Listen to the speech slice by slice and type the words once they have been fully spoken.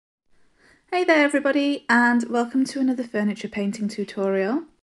Hey there everybody, and welcome to another furniture painting tutorial.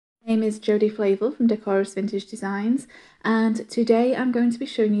 My name is Jodie Flavel from Decorous Vintage Designs, and today I'm going to be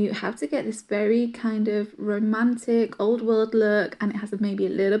showing you how to get this very kind of romantic old world look, and it has maybe a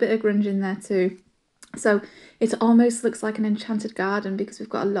little bit of grunge in there too. So it almost looks like an enchanted garden because we've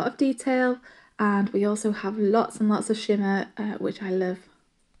got a lot of detail and we also have lots and lots of shimmer, which I love.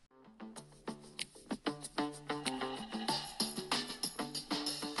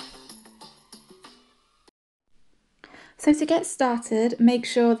 So to get started, make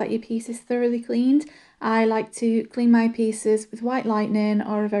sure that your piece is thoroughly cleaned. I like to clean my pieces with white Lightning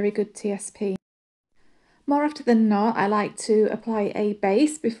or a very good TSP. More often than not, I like to apply a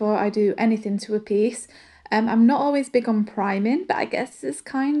base before I do anything to a piece. I'm not always big on priming, but I guess it's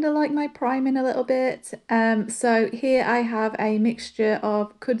kind of like my priming a little bit. So here I have a mixture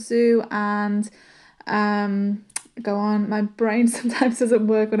of Kudzu and go on, my brain sometimes doesn't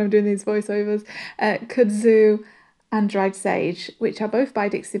work when I'm doing these voiceovers. Kudzu and dried sage, which are both by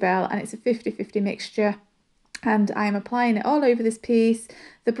Dixie Belle, and it's a 50-50 mixture. And I am applying it all over this piece.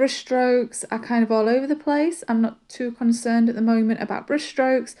 The brush strokes are kind of all over the place. I'm not too concerned at the moment about brush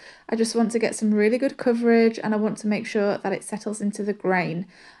strokes. I just want to get some really good coverage and I want to make sure that it settles into the grain.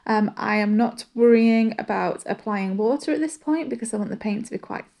 I am not worrying about applying water at this point because I want the paint to be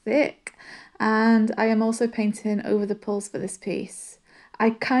quite thick. And I am also painting over the pulls for this piece. I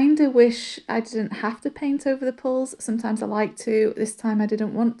kind of wish I didn't have to paint over the pulls. Sometimes I like to, this time I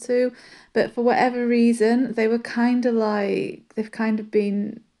didn't want to, but for whatever reason, they were kind of like, they've kind of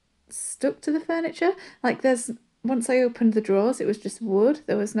been stuck to the furniture. Like once I opened the drawers, it was just wood.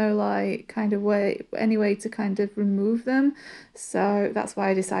 There was no like kind of any way to kind of remove them. So that's why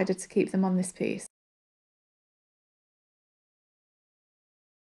I decided to keep them on this piece.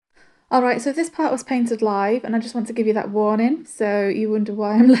 Alright, so this part was painted live and I just want to give you that warning so you wonder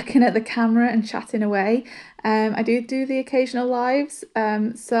why I'm looking at the camera and chatting away. I do the occasional lives,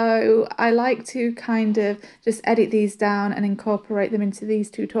 so I like to kind of just edit these down and incorporate them into these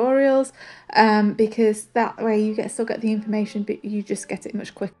tutorials, because that way you still get the information but you just get it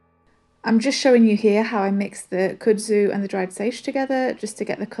much quicker. I'm just showing you here how I mixed the Kudzu and the dried sage together just to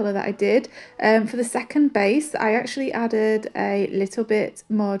get the colour that I did. For the second base, I actually added a little bit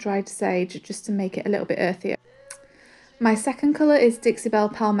more dried sage just to make it a little bit earthier. My second colour is Dixie Belle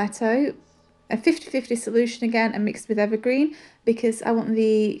Palmetto, a 50-50 solution again and mixed with Evergreen because I want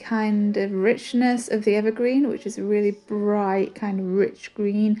the kind of richness of the Evergreen, which is a really bright kind of rich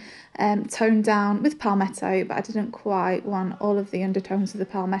green, toned down with Palmetto, but I didn't quite want all of the undertones of the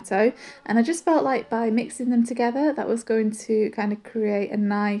Palmetto, and I just felt like by mixing them together that was going to kind of create a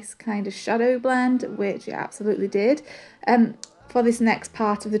nice kind of shadow blend, which it absolutely did. For this next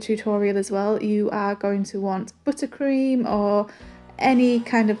part of the tutorial as well, you are going to want Buttercream or any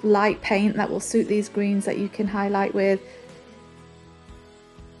kind of light paint that will suit these greens that you can highlight with.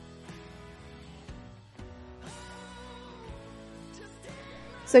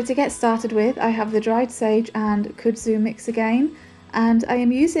 So to get started with, I have the dried sage and Kudzu mix again, and I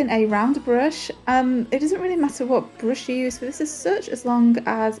am using a round brush. It doesn't really matter what brush you use for this as such, as long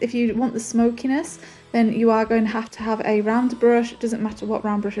as if you want the smokiness, then you are going to have a round brush. It doesn't matter what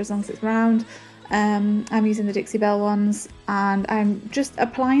round brush as long as it's round. I'm using the Dixie Belle ones and I'm just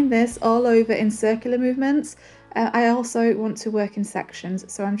applying this all over in circular movements. I also want to work in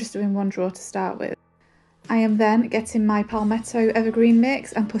sections, so I'm just doing one draw to start with. I am then getting my Palmetto Evergreen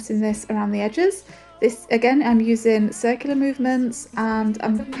mix and putting this around the edges. This again, I'm using circular movements and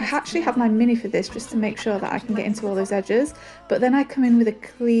I actually have my mini for this just to make sure that I can get into all those edges, but then I come in with a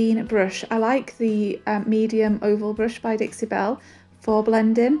clean brush. I like the medium oval brush by Dixie Belle for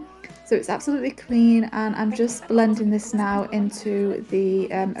blending. So it's absolutely clean and I'm just blending this now into the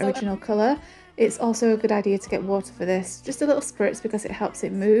original colour. It's also a good idea to get water for this, just a little spritz because it helps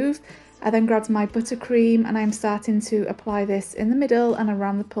it move. I then grabbed my buttercream and I'm starting to apply this in the middle and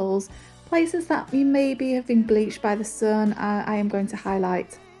around the pulls. Places that you maybe have been bleached by the sun, I am going to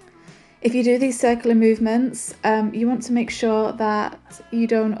highlight. If you do these circular movements, you want to make sure that you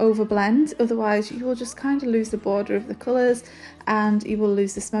don't overblend, otherwise you will just kind of lose the border of the colours and you will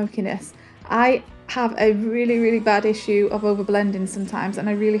lose the smokiness. I have a really bad issue of overblending sometimes and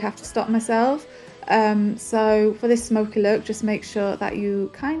I really have to stop myself. So for this smoky look, just make sure that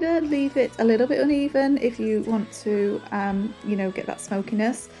you kind of leave it a little bit uneven if you want to, you know, get that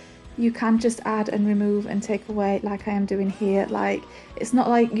smokiness. You can just add and remove and take away like I am doing here. Like, it's not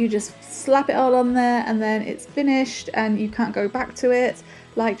like you just slap it all on there and then it's finished and you can't go back to it.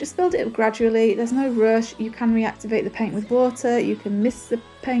 Like, just build it up gradually. There's no rush. You can reactivate the paint with water. You can mist the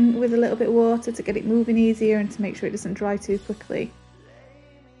paint with a little bit of water to get it moving easier and to make sure it doesn't dry too quickly.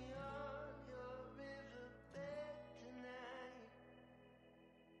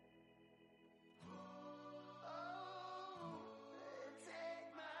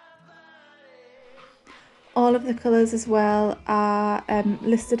 all of the colours as well are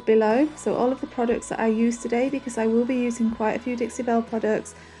listed below, so all of the products that I use today, because I will be using quite a few Dixie Belle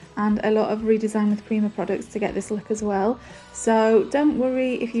products and a lot of redesign with Prima products to get this look as well. So don't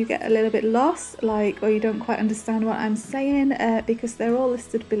worry if you get a little bit lost, or you don't quite understand what I'm saying, because they're all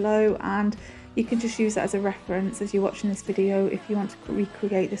listed below and you can just use that as a reference as you're watching this video if you want to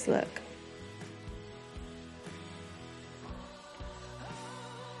recreate this look.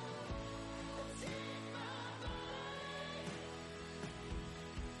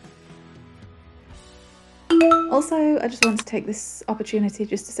 Also, I just want to take this opportunity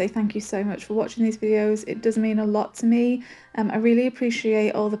just to say thank you so much for watching these videos. It does mean a lot to me. I really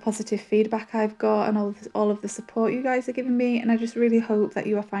appreciate all the positive feedback I've got and all of the support you guys are giving me, and I just really hope that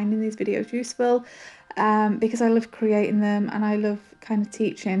you are finding these videos useful, because I love creating them and I love kind of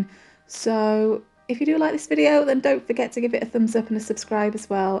teaching. So if you do like this video, then don't forget to give it a thumbs up and a subscribe as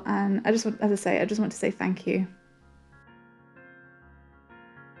well. And I just want to say thank you.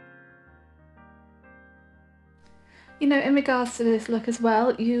 You know, in regards to this look as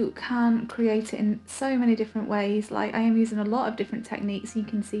well, you can create it in so many different ways. Like, I am using a lot of different techniques. You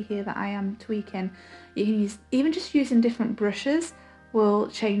can see here that I am tweaking. You can use, even just using different brushes will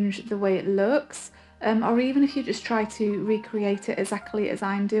change the way it looks. Or even if you just try to recreate it exactly as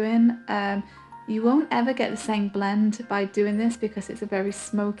I'm doing, you won't ever get the same blend by doing this because it's a very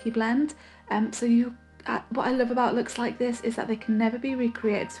smoky blend. What I love about looks like this is that they can never be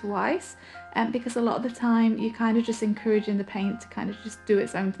recreated twice, because a lot of the time you're kind of just encouraging the paint to kind of just do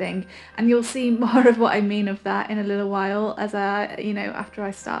its own thing, and you'll see more of what I mean of that in a little while as after I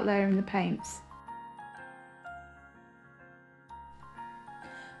start layering the paints.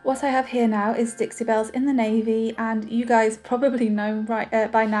 What I have here now is Dixie Belle's in the navy, and you guys probably know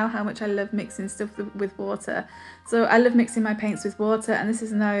by now how much I love mixing stuff with water. So I love mixing my paints with water, and this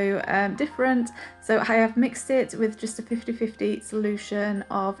is no different. So I have mixed it with just a 50-50 solution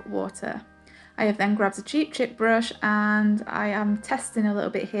of water. I have then grabbed a cheap chip brush and I am testing a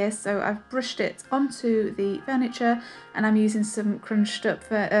little bit here. So I've brushed it onto the furniture and I'm using some crunched up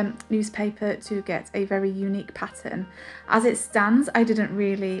newspaper to get a very unique pattern. As it stands, I didn't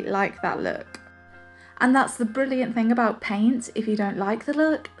really like that look. And that's the brilliant thing about paint. If you don't like the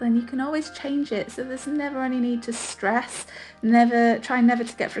look, then you can always change it. So there's never any need to stress, try never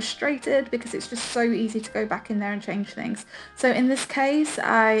to get frustrated, because it's just so easy to go back in there and change things. So in this case,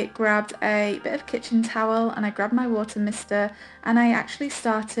 I grabbed a bit of kitchen towel and I grabbed my water mister, and I actually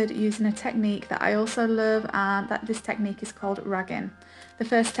started using a technique that I also love, and this technique is called ragging. The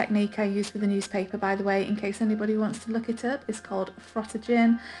first technique I used with the newspaper, by the way, in case anybody wants to look it up, is called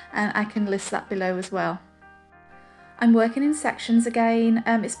frottaging, and I can list that below as well. I'm working in sections again.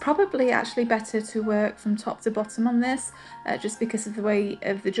 It's probably actually better to work from top to bottom on this, just because of the way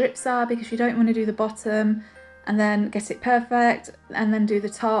the drips are, because you don't want to do the bottom and then get it perfect and then do the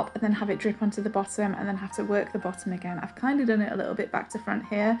top and then have it drip onto the bottom and then have to work the bottom again. I've kind of done it a little bit back to front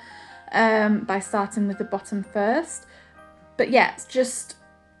here, by starting with the bottom first. But yeah, just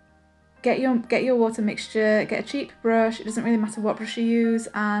get your water mixture, get a cheap brush, it doesn't really matter what brush you use,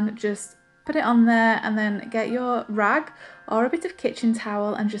 and just put it on there, and then get your rag or a bit of kitchen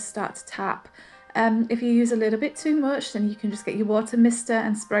towel and just start to tap. If you use a little bit too much, then you can just get your water mister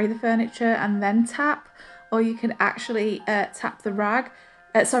and spray the furniture and then tap, or you can actually tap the rag.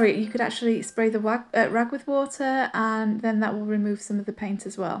 You could actually spray the rag with water, and then that will remove some of the paint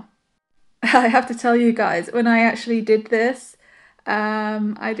as well. I have to tell you guys, when I actually did this,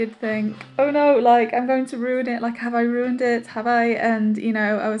 I did think, oh no, like, I'm going to ruin it, like, have I ruined it, have I? And you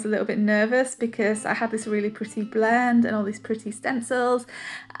know, I was a little bit nervous because I had this really pretty blend and all these pretty stencils,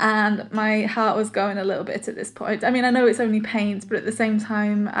 and my heart was going a little bit at this point. I mean, I know it's only paint, but at the same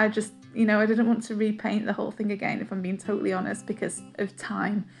time, I just, I didn't want to repaint the whole thing again, if I'm being totally honest, because of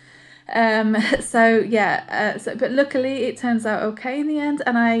time. But luckily it turns out okay in the end,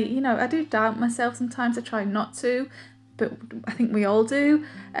 and I do doubt myself sometimes. I try not to, but I think we all do,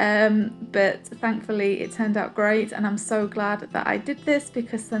 but thankfully it turned out great, and I'm so glad that I did this,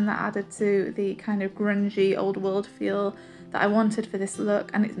 because then that added to the kind of grungy old world feel that I wanted for this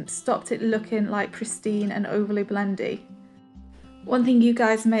look, and it stopped it looking like pristine and overly blendy. One thing you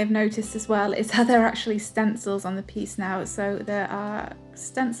guys may have noticed as well is how there are actually stencils on the piece now. So there are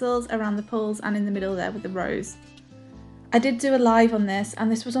stencils around the pulls and in the middle there with the rose. I did do a live on this,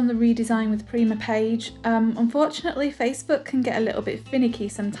 and this was on the redesign with Prima page. Unfortunately, Facebook can get a little bit finicky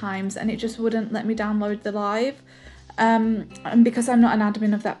sometimes, and it just wouldn't let me download the live. And because I'm not an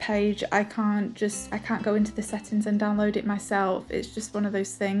admin of that page, I can't go into the settings and download it myself. It's just one of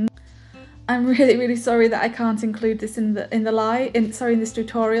those things. I'm really sorry that I can't include this in this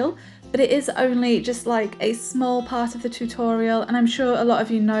tutorial, but it is only just like a small part of the tutorial, and I'm sure a lot of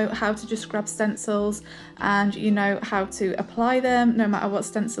you know how to just grab stencils and you know how to apply them no matter what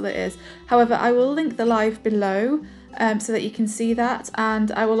stencil it is. However, I will link the live below so that you can see that,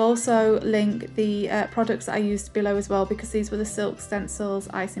 and I will also link the products that I used below as well, because these were the silk stencils,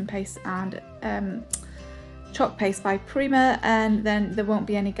 icing paste and chalk paste by Prima, and then there won't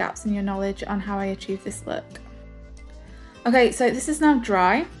be any gaps in your knowledge on how I achieved this look. Okay, so this is now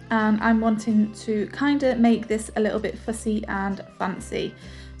dry and I'm wanting to kind of make this a little bit fussy and fancy.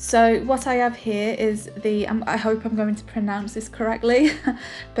 So what I have here is the, I hope I'm going to pronounce this correctly,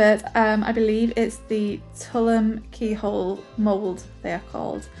 but I believe it's the Tullumn Keyhole mould they are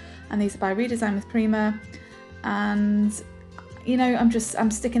called, and these are by Redesign with Prima. And you know, I'm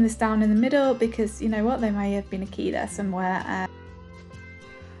sticking this down in the middle because you know what, there may have been a key there somewhere.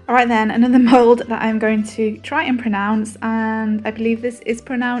 Alright then, another mould that I'm going to try and pronounce, and I believe this is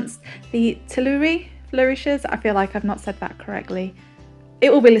pronounced the Tillurie, Flourishes. I feel like I've not said that correctly.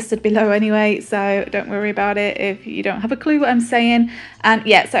 It will be listed below anyway, so don't worry about it if you don't have a clue what I'm saying. And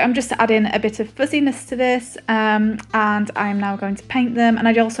yeah, so I'm just adding a bit of fuzziness to this, and I'm now going to paint them. And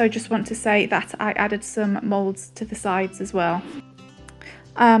I also just want to say that I added some moulds to the sides as well.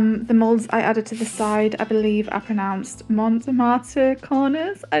 The moulds I added to the side, I believe are pronounced Montmartre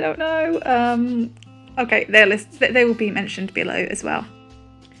corners. I don't know. Okay, they will be mentioned below as well.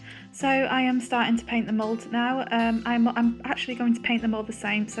 So I am starting to paint the mould now. I'm actually going to paint them all the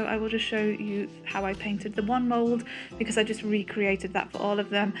same, so I will just show you how I painted the one mould because I just recreated that for all of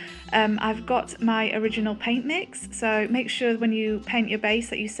them. I've got my original paint mix, so make sure when you paint your base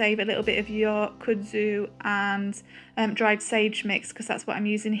that you save a little bit of your Kudzu and dried sage mix, because that's what I'm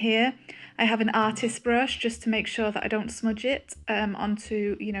using here. I have an artist brush just to make sure that I don't smudge it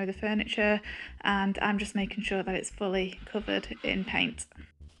onto, you know, the furniture, and I'm just making sure that it's fully covered in paint.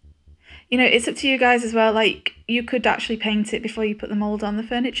 You know, it's up to you guys as well, like you could actually paint it before you put the mould on the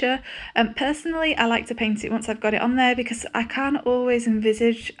furniture. Personally, I like to paint it once I've got it on there because I can't always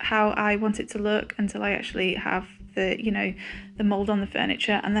envisage how I want it to look until I actually have the, you know, the mould on the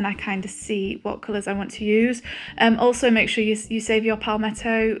furniture, and then I kind of see what colours I want to use. Also make sure you save your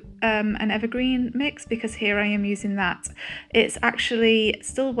Palmetto and Evergreen mix, because here I am using that. It's actually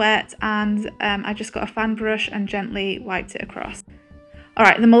still wet, and I just got a fan brush and gently wiped it across.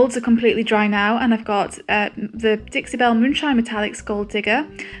 Alright, the moulds are completely dry now, and I've got the Dixie Belle Moonshine Metallics Gold Digger.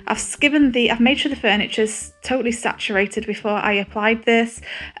 I've made sure the furniture's totally saturated before I applied this,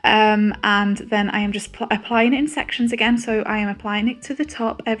 and then I am just applying it in sections again. So I am applying it to the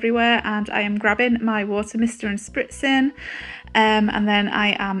top everywhere, and I am grabbing my water mister and spritzing, and then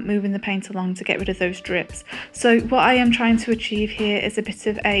I am moving the paint along to get rid of those drips. So what I am trying to achieve here is a bit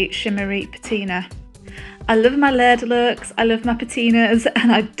of a shimmery patina. I love my layered looks, I love my patinas,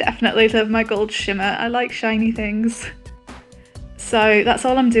 and I definitely love my gold shimmer. I like shiny things. So that's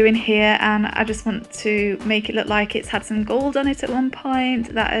all I'm doing here, and I just want to make it look like it's had some gold on it at one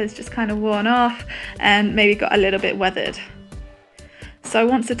point that has just kind of worn off and maybe got a little bit weathered. So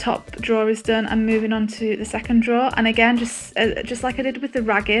once the top drawer is done, I'm moving on to the second drawer, and again, just like I did with the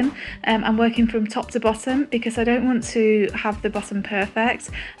ragging, I'm working from top to bottom because I don't want to have the bottom perfect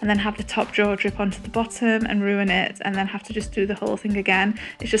and then have the top drawer drip onto the bottom and ruin it and then have to just do the whole thing again.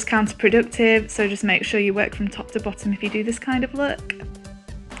 It's just counterproductive, so just make sure you work from top to bottom if you do this kind of look.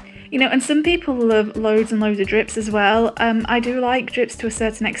 You know, and some people love loads and loads of drips as well. I do like drips to a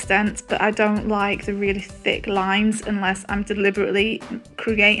certain extent, but I don't like the really thick lines unless I'm deliberately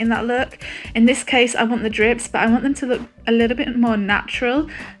creating that look. In this case, I want the drips, but I want them to look a little bit more natural,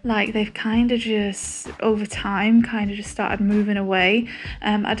 like they've kind of just, over time, kind of just started moving away.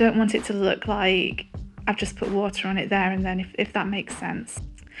 I don't want it to look like I've just put water on it there and then, if that makes sense.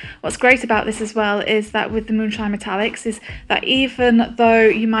 What's great about this as well is that with the Moonshine Metallics is that even though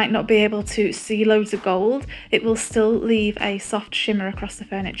you might not be able to see loads of gold, it will still leave a soft shimmer across the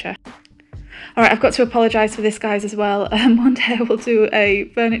furniture. Alright, I've got to apologise for this, guys, as well. One day I will do a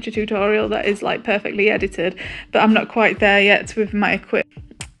furniture tutorial that is like perfectly edited, but I'm not quite there yet with my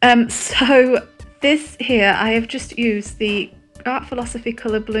equipment. So this here, I have just used the Art Philosophy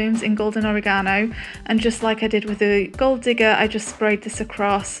colour blooms in Golden Oregano, and just like I did with the Gold Digger, I just sprayed this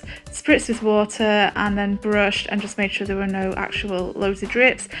across, spritzed with water and then brushed and just made sure there were no actual loads of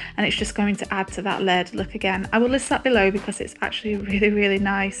drips, and it's just going to add to that layered look again. I will list that below because it's actually really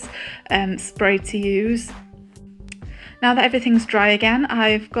nice spray to use. Now that everything's dry again,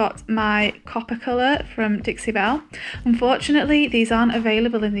 I've got my copper colour from Dixie Belle. Unfortunately, these aren't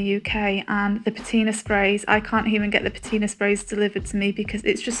available in the UK, and the patina sprays, I can't even get the patina sprays delivered to me because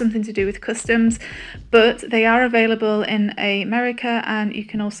it's just something to do with customs, but they are available in America and you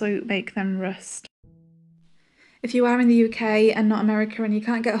can also make them rust. If you are in the UK and not America and you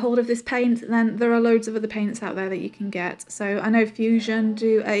can't get a hold of this paint, then there are loads of other paints out there that you can get. So I know Fusion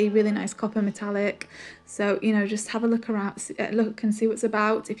do a really nice copper metallic, so you know, just have a look around, look and see what's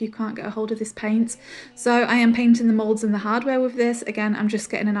about if you can't get a hold of this paint. So I am painting the moulds and the hardware with this. Again, I'm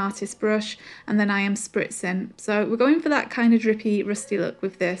just getting an artist brush and then I am spritzing. So we're going for that kind of drippy, rusty look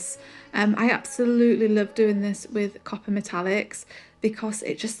with this. I absolutely love doing this with copper metallics because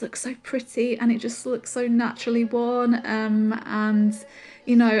it just looks so pretty and it just looks so naturally worn, and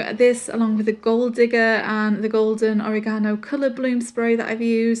you know, this along with the Gold Digger and the golden oregano colour bloom spray that I've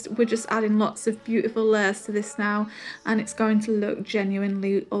used, we're just adding lots of beautiful layers to this now, and it's going to look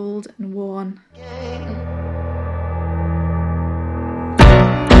genuinely old and worn.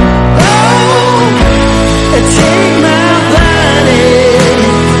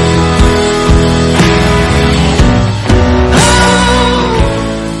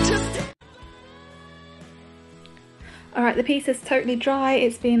 Alright, the piece is totally dry,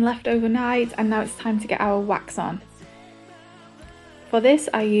 it's been left overnight, and now it's time to get our wax on. For this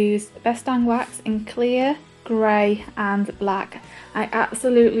I used Best Dang wax in clear, grey and black. I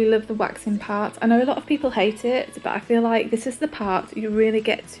absolutely love the waxing part. I know a lot of people hate it, but I feel like this is the part you really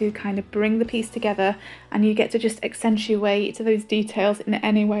get to kind of bring the piece together and you get to just accentuate those details in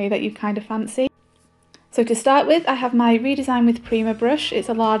any way that you kind of fancy. So to start with, I have my Redesign with Prima brush. It's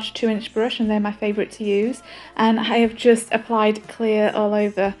a large 2-inch brush and they're my favourite to use. And I have just applied clear all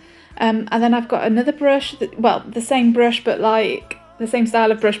over. And then I've got another brush, well, the same brush, but like the same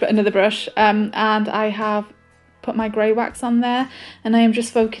style of brush, but another brush. And I have put my grey wax on there. And I am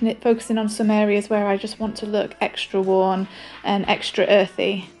just focusing on some areas where I just want to look extra worn and extra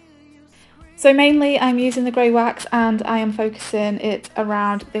earthy. So mainly I'm using the grey wax and I am focusing it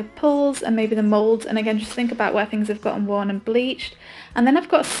around the pulls and maybe the moulds, and again just think about where things have gotten worn and bleached. And then I've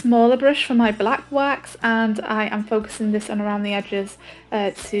got a smaller brush for my black wax and I am focusing this on around the edges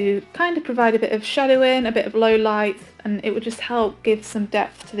to kind of provide a bit of shadowing, a bit of low light, and it would just help give some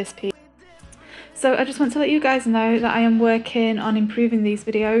depth to this piece. So I just want to let you guys know that I am working on improving these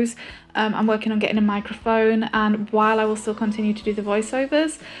videos. I'm working on getting a microphone, and while I will still continue to do the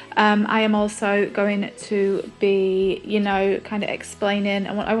voiceovers, I am also going to be, you know, kind of explaining,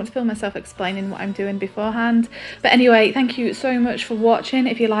 and I want to film myself explaining what I'm doing beforehand. But anyway, thank you so much for watching.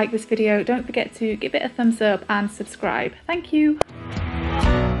 If you like this video, don't forget to give it a thumbs up and subscribe. Thank you.